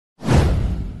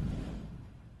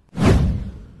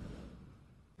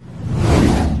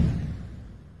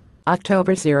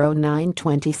October 09,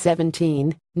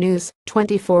 2017, news,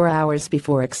 24 hours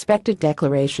before expected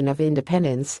declaration of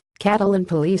independence, Catalan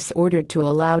Police ordered to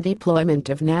allow deployment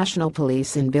of national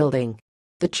police in building.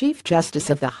 The Chief Justice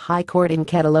of the High Court in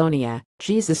Catalonia,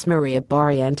 Jesus Maria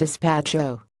Barrientos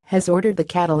Pacho, has ordered the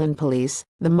Catalan Police,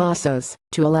 the mossos,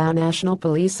 to allow national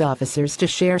police officers to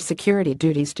share security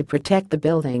duties to protect the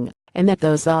building, and that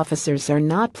those officers are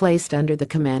not placed under the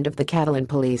command of the Catalan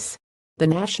Police. The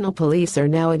National Police are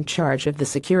now in charge of the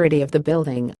security of the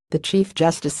building, the Chief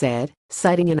Justice said,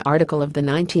 citing an article of the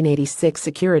 1986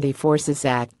 Security Forces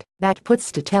Act that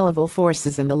puts detailable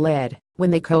forces in the lead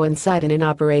when they coincide in an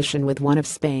operation with one of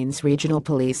Spain's regional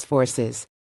police forces.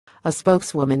 A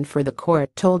spokeswoman for the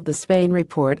court told the Spain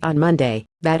Report on Monday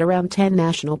that around 10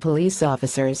 national police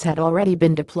officers had already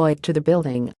been deployed to the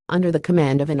building under the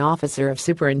command of an officer of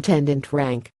superintendent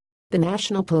rank. The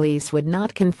National Police would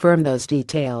not confirm those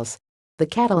details. The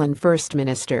Catalan First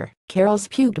Minister, Carles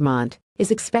Puigdemont,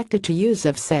 is expected to use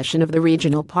a session of the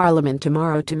regional parliament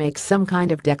tomorrow to make some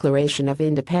kind of declaration of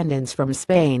independence from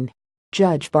Spain.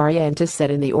 Judge Barrientos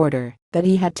said in the order that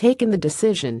he had taken the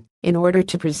decision in order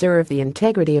to preserve the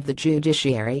integrity of the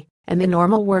judiciary and the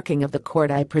normal working of the court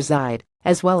I preside,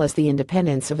 as well as the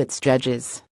independence of its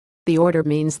judges. The order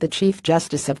means the Chief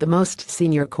Justice of the most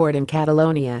senior court in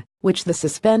Catalonia, which the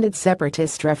suspended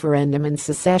separatist referendum and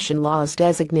secession laws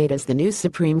designate as the new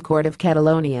Supreme Court of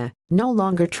Catalonia, no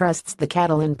longer trusts the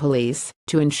Catalan Police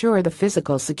to ensure the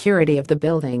physical security of the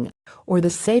building or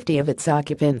the safety of its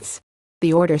occupants.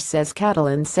 The order says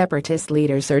Catalan separatist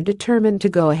leaders are determined to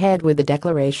go ahead with the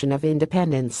declaration of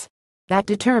independence. That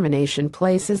determination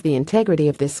places the integrity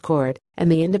of this court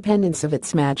and the independence of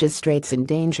its magistrates in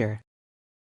danger.